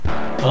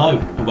Hello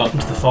and welcome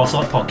to the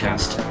Farsight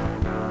podcast.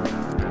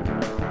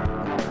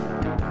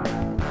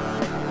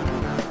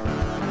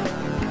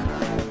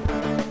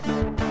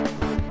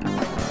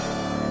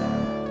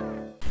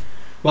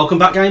 Welcome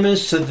back,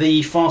 gamers, to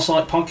the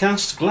Farsight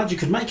podcast. Glad you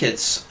could make it.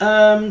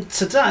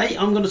 Today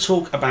I'm going to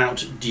talk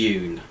about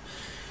Dune.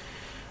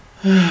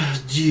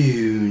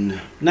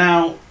 Dune.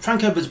 Now,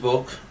 Frank Herbert's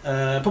book,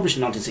 published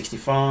in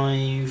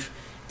 1965,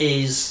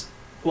 is,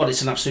 well,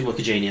 it's an absolute work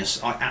of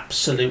genius. I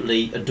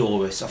absolutely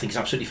adore it. I think it's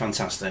absolutely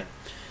fantastic.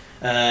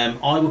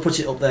 I would put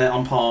it up there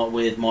on par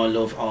with my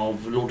love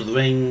of Lord of the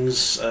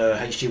Rings,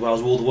 H.G.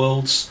 Wells' War of the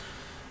Worlds.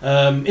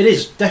 It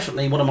is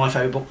definitely one of my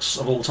favourite books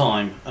of all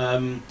time.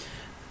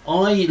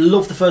 I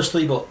love the first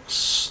three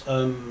books,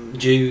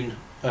 Dune,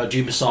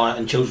 Dune Messiah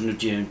and Children of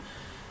Dune.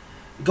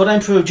 God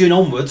Emperor of Dune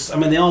onwards, I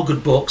mean, they are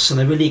good books and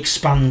they really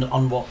expand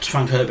on what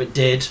Frank Herbert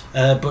did,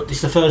 but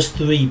it's the first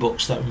three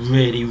books that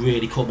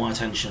really caught my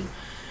attention.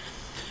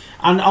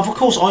 And of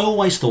course I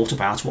always thought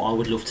about what I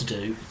would love to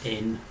do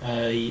in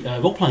a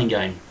role-playing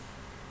game.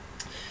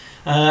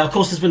 Of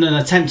course there's been an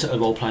attempt at a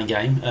role-playing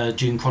game,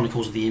 Dune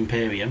Chronicles of the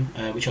Imperium,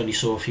 which only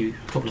saw a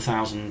couple of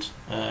thousand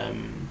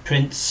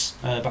prints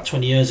about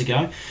 20 years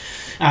ago,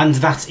 and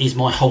that is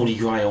my holy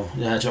grail,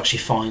 to actually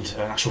find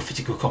an actual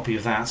physical copy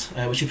of that,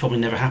 which will probably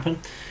never happen.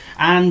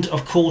 And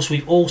of course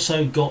we've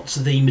also got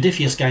the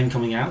Modiphius game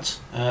coming out,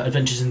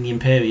 Adventures in the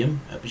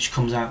Imperium, which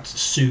comes out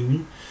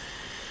soon.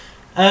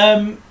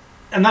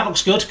 And that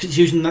looks good because it's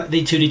using the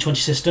 2D20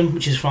 system,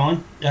 which is fine,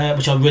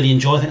 which I really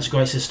enjoy. I think it's a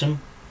great system.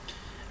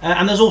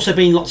 And there's also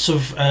been lots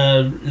of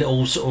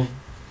little sort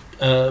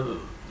of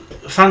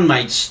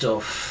fan-made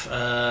stuff.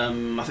 I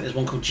think there's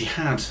one called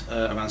Jihad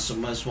around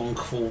somewhere. There's one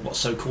called What's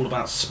So Cool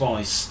About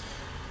Spice,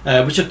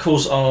 which of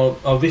course are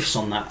riffs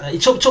on that. It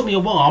took me a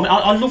while. I mean,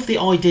 I love the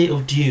idea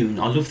of Dune.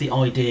 I love the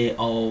idea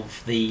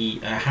of the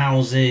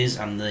houses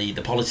and the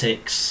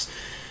politics.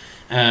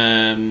 You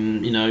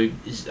know,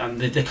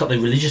 and they've got the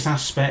religious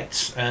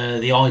aspect,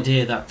 the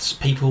idea that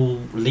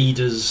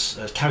leaders,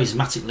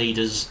 charismatic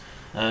leaders,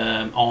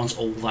 aren't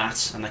all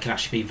that, and they can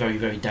actually be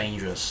very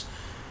dangerous.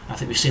 I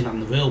think we've seen that in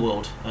the real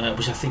world,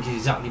 which I think is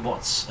exactly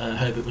what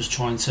Herbert was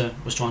trying to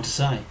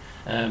say.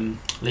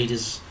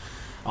 Leaders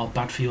are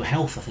bad for your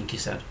health, I think he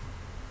said,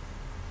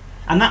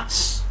 and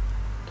that's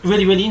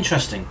really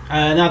interesting.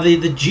 Now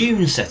the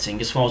Dune setting,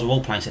 as far as a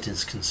role-playing setting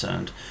is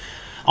concerned,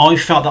 I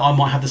felt that I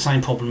might have the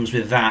same problems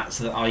with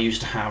that I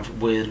used to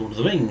have with Lord of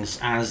the Rings,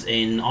 as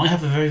in I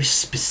have a very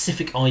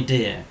specific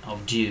idea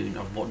of Dune,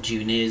 of what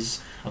Dune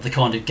is, of the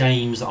kind of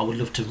games that I would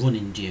love to run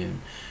in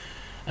Dune.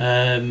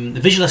 The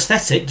visual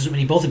aesthetic doesn't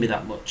really bother me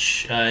that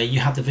much. You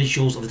had the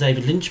visuals of the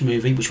David Lynch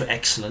movie, which were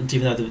excellent,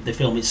 even though the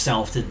film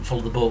itself didn't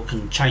follow the book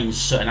and changed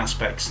certain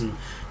aspects, and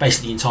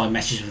basically the entire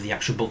message of the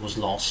actual book was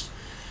lost.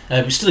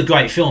 It's still a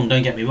great film,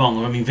 don't get me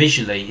wrong. I mean,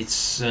 visually, it's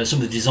some of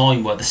the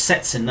design work, the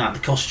sets in that, the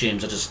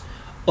costumes are just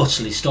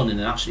utterly stunning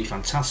and absolutely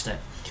fantastic.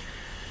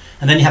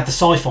 And then you had the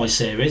sci-fi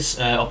series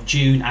of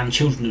Dune and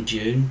Children of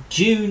Dune.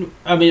 Dune,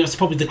 I mean, that's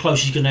probably the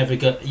closest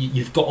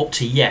you've got up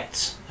to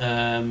yet,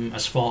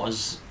 as far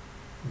as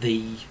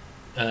the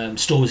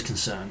story is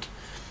concerned.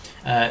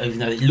 Even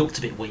though it looked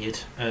a bit weird,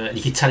 and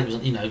you could tell it was,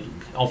 you know,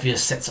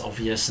 obvious, sets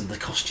obvious, and the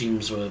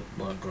costumes were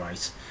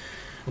great.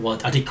 Well,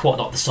 I did quite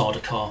like the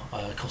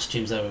Sardaukar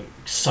costumes. They were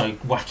so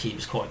wacky, it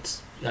was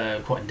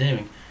quite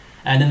endearing.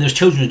 And then there's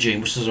Children of Dune,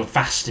 which was a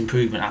vast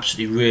improvement,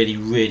 absolutely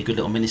really good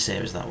little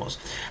miniseries that was.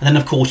 And then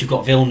of course you've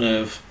got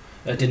Villeneuve,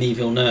 Denis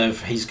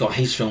Villeneuve. He's got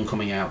his film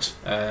coming out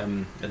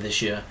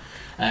this year,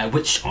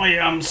 which I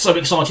am so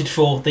excited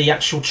for. The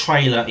actual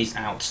trailer is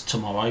out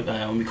tomorrow.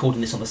 I'm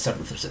recording this on the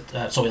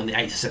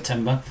 8th of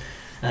September,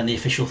 and the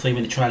official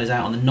 3-minute trailer is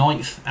out on the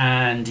 9th.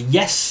 And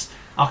yes,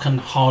 I can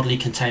hardly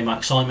contain my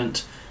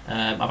excitement.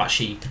 I've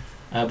actually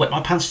wet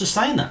my pants just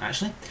saying that,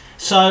 actually.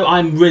 So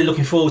I'm really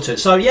looking forward to it.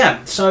 So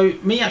yeah, so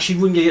me actually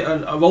running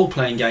a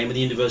role-playing game in the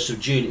universe of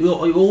Dune, it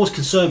always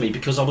concerned me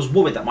because I was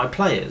worried that my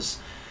players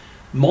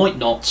might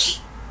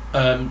not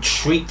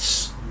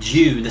treat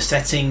Dune, the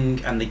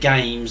setting and the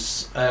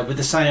games, with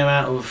the same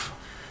amount of,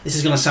 this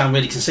is going to sound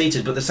really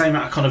conceited, but the same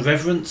amount of kind of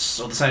reverence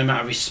or the same amount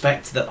of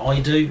respect that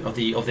I do of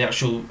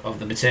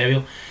the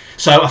material.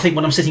 So I think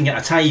when I'm sitting at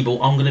a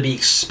table, I'm going to be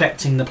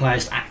expecting the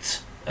players to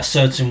act a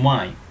certain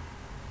way.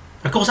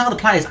 Of course, how the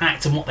players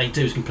act and what they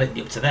do is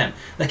completely up to them.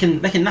 They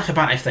can naff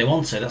about it if they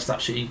want to. That's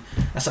absolutely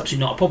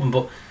not a problem.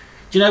 But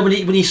do you know when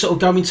you sort of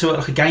go into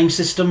a game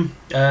system?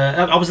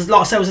 I was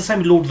the same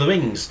with Lord of the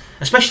Rings,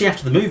 especially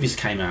after the movies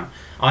came out.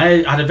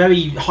 I had a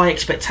very high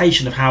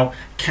expectation of how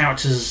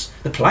characters,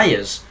 the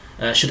players,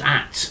 should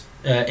act,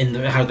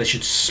 how they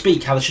should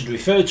speak, how they should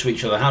refer to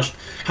each other,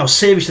 how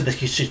seriously they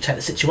should take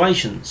the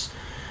situations.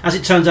 As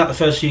it turns out, the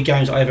first few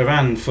games I ever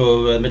ran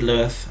for Middle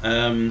Earth,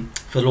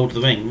 for Lord of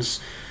the Rings,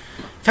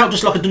 felt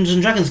just like a Dungeons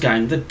and Dragons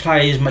game. The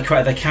players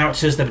created their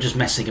characters, they were just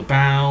messing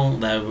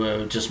about, they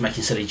were just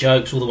making silly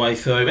jokes all the way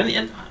through,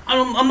 and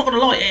I'm not going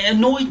to lie, it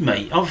annoyed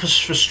me. I was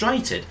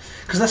frustrated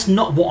because that's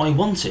not what I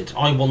wanted.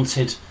 I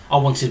wanted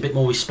a bit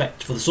more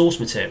respect for the source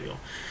material.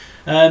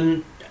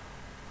 And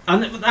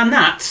and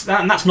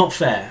that's not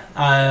fair.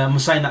 I'm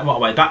saying that right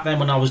away. Back then,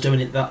 when I was doing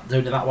it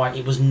that way,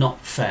 it was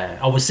not fair.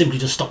 I would simply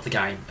just stop the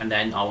game, and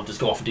then I would just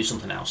go off and do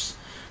something else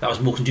that was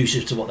more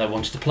conducive to what they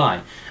wanted to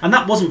play, and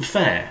that wasn't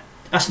fair.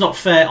 That's not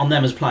fair on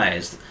them as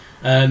players.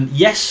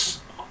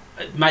 Yes,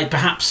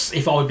 perhaps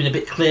if I had been a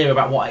bit clearer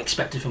about what I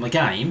expected from a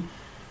game,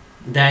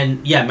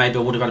 then yeah, maybe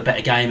I would have had a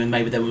better game, and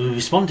maybe they would have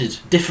responded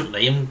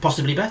differently and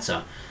possibly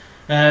better.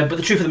 But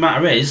the truth of the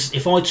matter is,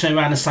 if I turn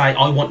around and say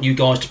I want you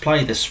guys to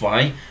play this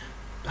way,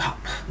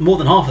 more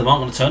than half of them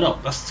aren't going to turn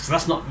up.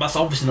 That's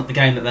obviously not the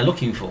game that they're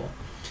looking for.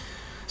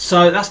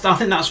 So I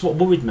think that's what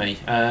worried me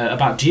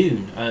about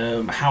Dune.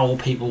 How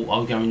people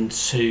are going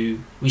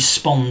to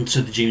respond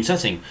to the Dune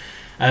setting.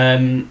 I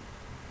mean,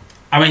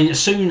 as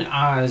soon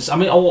as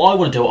all I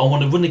want to do, I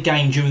want to run a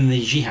game during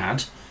the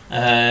Jihad,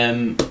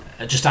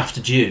 just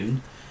after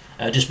Dune,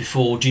 just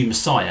before Dune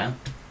Messiah,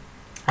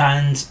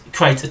 and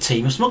create a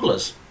team of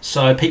smugglers.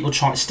 So people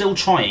still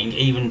trying,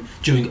 even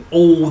during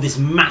all this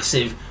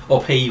massive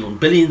upheaval,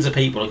 billions of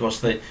people across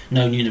the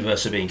known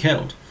universe are being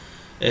killed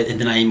in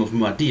the name of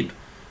Muad'Dib.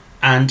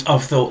 And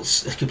I've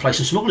thought I could play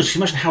some smugglers. Can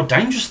you imagine how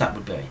dangerous that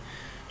would be?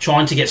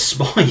 Trying to get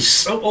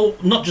spice, or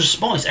not just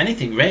spice,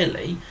 anything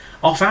really,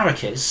 off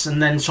Arrakis, and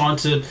then trying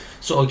to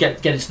sort of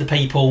get it to the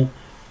people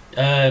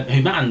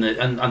who matter,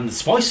 and the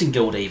spicing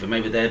guild even.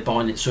 Maybe they're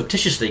buying it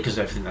surreptitiously because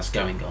of everything that's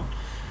going on.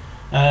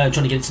 Trying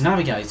to get it to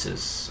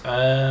navigators,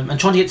 and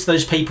trying to get to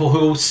those people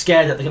who are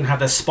scared that they're going to have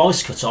their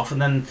spice cut off,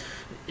 and then,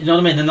 you know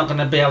what I mean, they're not going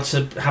to be able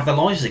to have their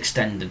lives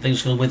extended. They're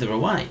just going to wither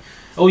away,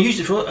 or use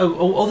it for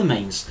other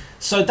means.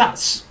 So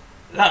that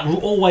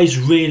always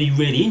really,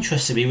 really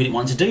interested me. Really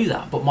wanted to do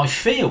that, but my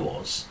fear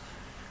was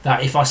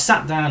that if I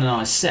sat down and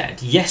I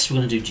said, yes, we're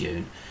going to do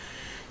Dune.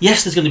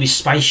 Yes, there's going to be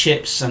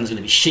spaceships, and there's going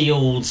to be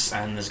shields,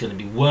 and there's going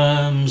to be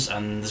worms,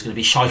 and there's going to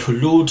be Shai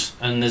Hulud,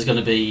 and there's going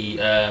to be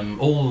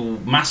all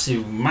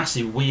massive,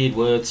 massive weird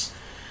words.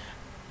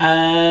 But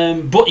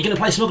you're going to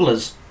play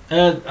smugglers.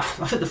 I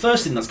think the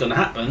first thing that's going to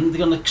happen,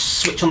 they're going to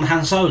switch on the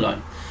Han Solo,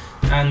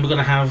 and we're going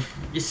to have,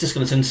 it's just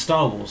going to turn to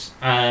Star Wars,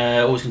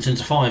 or it's going to turn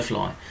to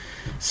Firefly.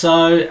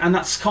 So, and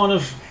that's kind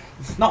of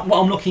not what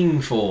I'm looking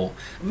for.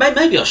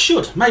 Maybe I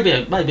should. Maybe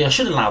I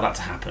should allow that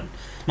to happen.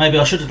 Maybe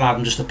I should allow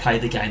them just to play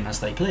the game as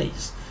they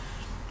please.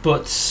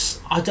 But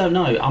I don't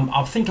know.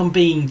 I think I'm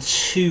being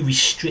too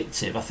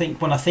restrictive. I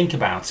think when I think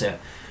about it,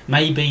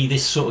 maybe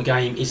this sort of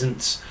game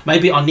isn't...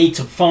 Maybe I need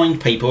to find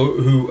people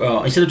who,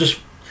 instead of just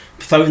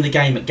throwing the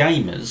game at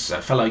gamers,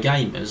 fellow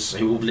gamers,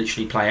 who will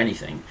literally play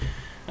anything,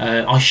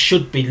 I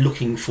should be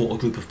looking for a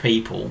group of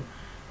people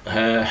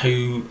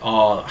who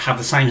have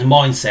the same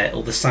mindset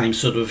or the same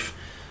sort of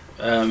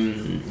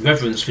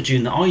reverence for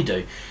Dune that I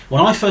do.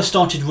 When I first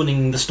started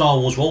running the Star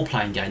Wars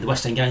role-playing game, the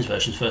West End Games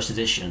version, first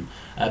edition,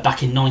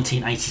 back in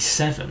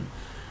 1987,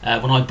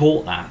 when I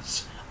bought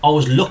that, I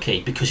was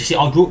lucky because, you see,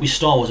 I grew up with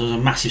Star Wars. I was a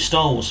massive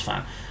Star Wars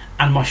fan,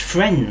 and my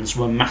friends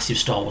were massive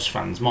Star Wars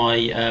fans.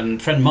 My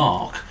friend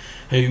Mark,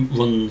 who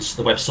runs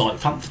the website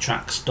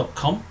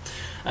fanthatracks.com,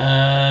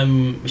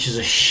 which is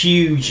a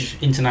huge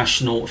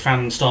international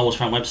Star Wars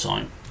fan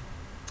website.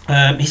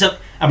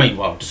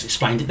 Just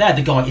explained it there.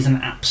 The guy is an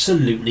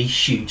absolutely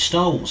huge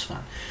Star Wars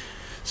fan.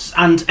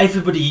 And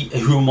everybody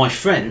who are my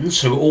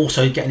friends, who are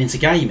also getting into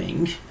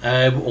gaming,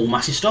 were all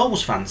massive Star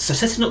Wars fans. So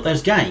setting up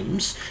those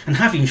games and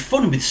having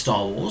fun with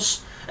Star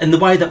Wars, and the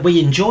way that we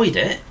enjoyed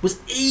it, was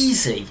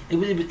easy.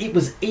 It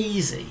was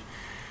easy.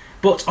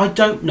 But I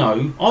don't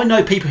know. I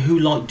know people who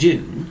like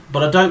Dune,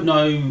 but I don't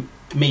know,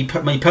 me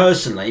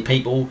personally,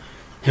 people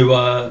who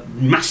are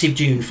massive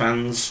Dune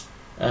fans,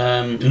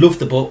 love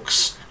the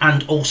books,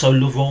 and also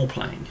love role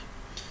playing.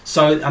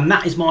 So, and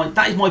that is my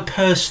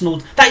personal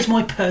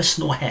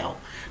hell.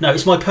 No,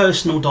 it's my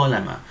personal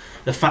dilemma.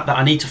 The fact that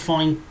I need to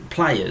find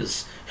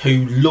players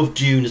who love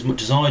Dune as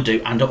much as I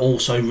do, and are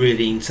also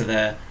really into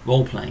their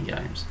role playing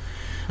games.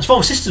 As far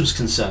as systems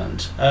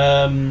concerned,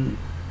 I'm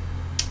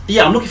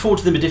looking forward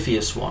to the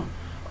Modiphius one.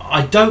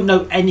 I don't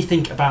know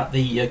anything about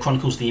the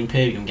Chronicles of the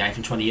Imperium game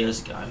from 20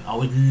 years ago. I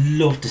would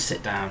love to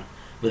sit down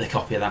with a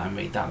copy of that and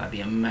read that. That'd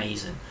be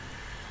amazing.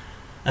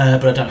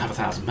 But I don't have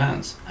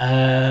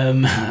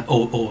 £1,000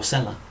 or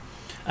seller.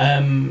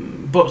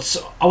 But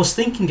I was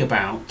thinking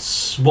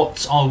about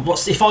what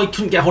if I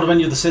couldn't get hold of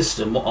any other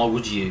system, what I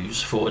would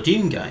use for a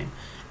Dune game.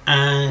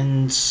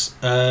 And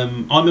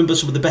I remember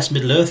some of the best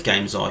Middle Earth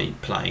games I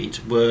played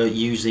were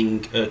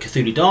using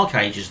Cthulhu Dark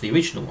Ages, the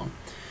original one,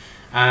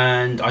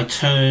 and I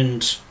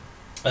turned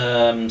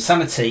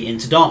sanity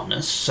into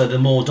darkness, so the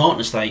more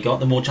darkness they got,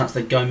 the more chance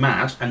they'd go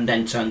mad, and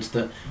then turned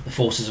to the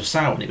forces of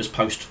Sauron. It was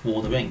post War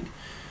of the Ring.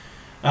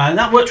 And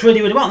that worked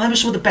really, really well. They were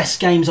some of the best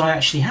games I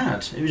actually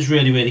had. It was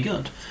really, really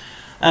good.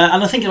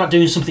 And I'm thinking about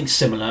doing something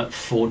similar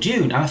for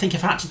Dune. And I think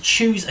if I had to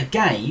choose a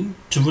game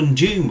to run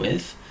Dune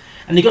with,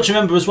 and you've got to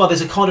remember as well, there's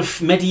a kind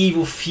of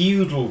medieval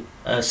feudal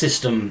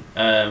system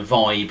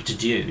vibe to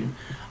Dune,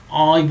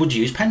 I would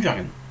use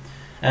Pendragon.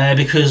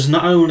 Because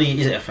not only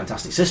is it a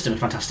fantastic system, a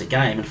fantastic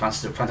game, and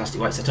fantastic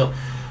way to set up,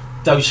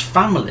 those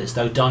families,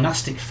 those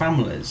dynastic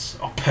families,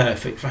 are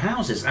perfect for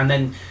houses. And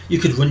then you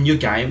could run your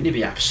game and it'd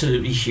be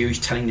absolutely huge,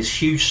 telling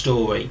this huge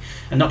story,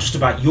 and not just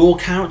about your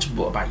character,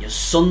 but about your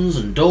sons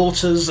and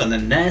daughters, and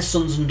then their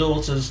sons and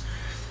daughters,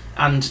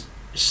 and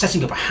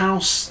setting up a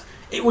house.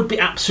 It would be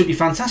absolutely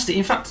fantastic.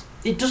 In fact,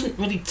 it doesn't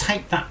really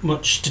take that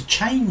much to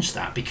change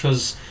that,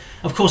 because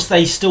of course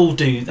they still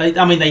do. They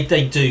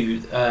do.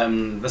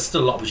 There's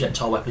still a lot of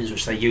projectile weapons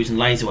which they use, and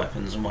laser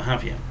weapons and what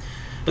have you.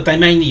 But they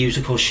mainly use,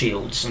 of course,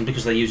 shields, and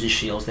because they're using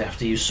shields, they have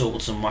to use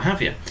swords and what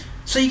have you.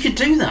 So you could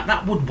do that.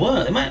 That would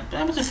work. They might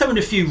have to throw in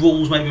a few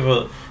rules, maybe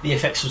for the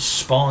effects of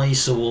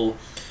spice or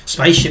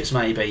spaceships,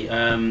 maybe.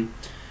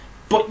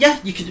 But yeah,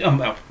 you could.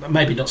 Well,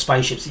 maybe not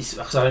spaceships.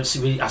 Because I don't see.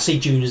 Really, I see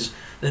Dune as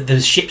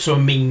the ships are a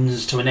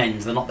means to an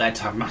end. They're not there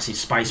to have massive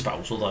space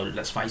battles. Although,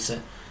 let's face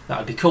it, that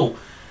would be cool.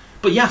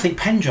 But yeah, I think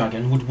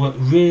Pendragon would work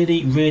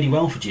really, really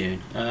well for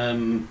Dune,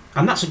 and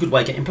that's a good way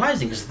of getting players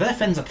in, because if they're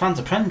fans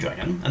of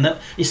Pendragon, and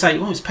you say,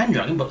 well, it's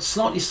Pendragon, but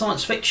slightly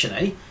science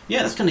fiction-y,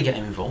 yeah, that's going to get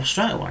him involved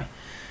straight away.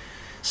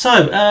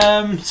 So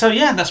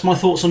yeah, that's my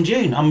thoughts on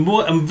Dune.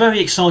 I'm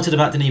very excited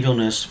about Denis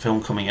Villeneuve's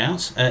film coming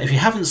out. If you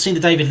haven't seen the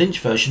David Lynch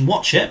version,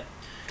 watch it.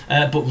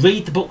 But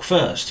read the book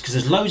first, because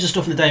there's loads of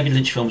stuff in the David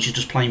Lynch film which is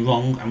just plain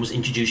wrong and was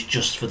introduced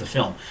just for the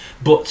film.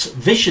 But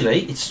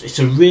visually, it's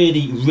a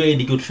really,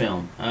 really good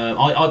film.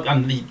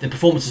 And the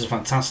performances are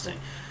fantastic,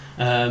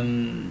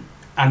 and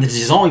the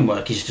design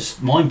work is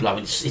just mind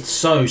blowing. It's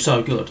so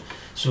good.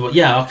 So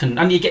yeah,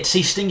 and you get to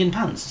see stinging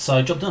pants.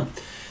 So job done.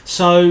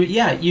 So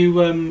yeah, you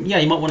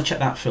might want to check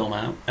that film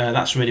out.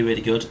 That's really,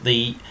 really good.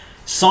 The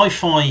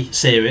sci-fi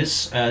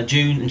series,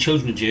 Dune and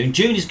Children of Dune.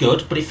 Dune is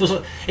good, but it feels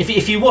like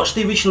if you watch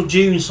the original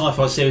Dune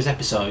sci-fi series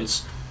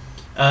episodes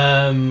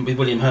with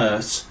William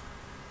Hurt,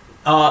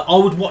 I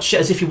would watch it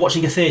as if you're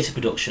watching a theatre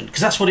production,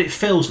 because that's what it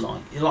feels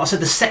like. Like I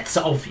said, the sets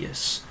are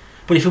obvious,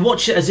 but if you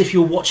watch it as if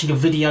you're watching a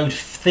videoed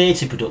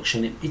theatre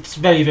production, it's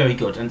very, very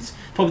good, and it's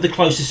probably the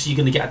closest you're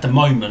going to get at the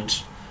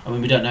moment. I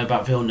mean, we don't know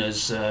about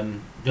Villeneuve's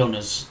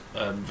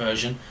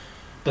version,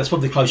 but that's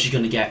probably the closest you're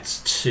going to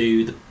get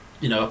to the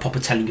a proper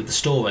telling of the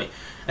story.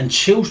 And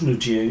Children of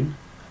Dune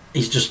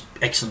is just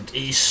excellent.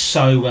 It is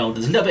so well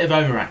done. There's a little bit of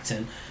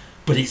overacting,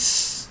 but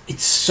it's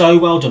so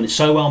well done. It's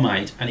so well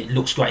made, and it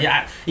looks great.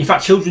 Yeah, in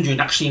fact, Children of Dune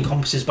actually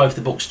encompasses both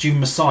the books Dune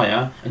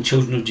Messiah and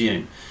Children of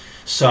Dune.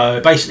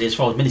 So basically, as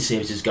far as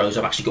miniseries goes,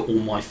 I've actually got all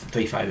my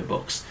 3 favourite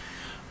books.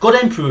 God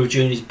Emperor of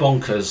Dune is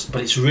bonkers,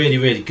 but it's really,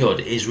 really good.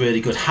 It is really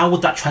good. How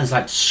would that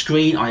translate to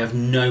screen? I have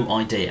no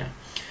idea.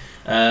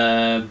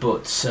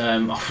 But I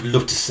would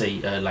love to see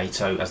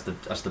Leto as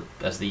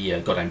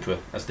the God Emperor,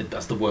 as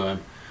the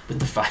worm with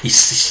the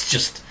face. It's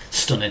just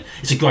stunning.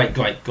 It's a great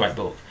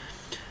book.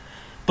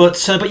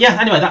 But yeah,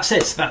 anyway, that's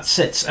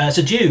it.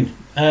 So Dune.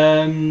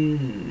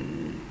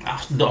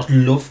 I'd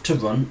love to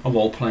run a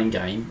role-playing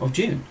game of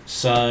Dune.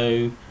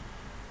 So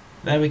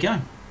there we go.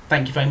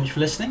 Thank you very much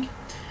for listening.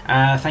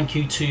 Thank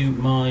you to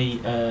my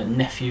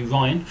nephew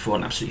Ryan for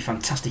an absolutely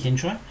fantastic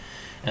intro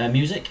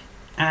music.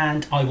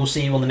 And I will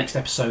see you on the next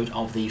episode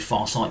of the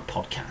Farsight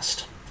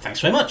podcast.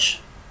 Thanks very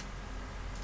much.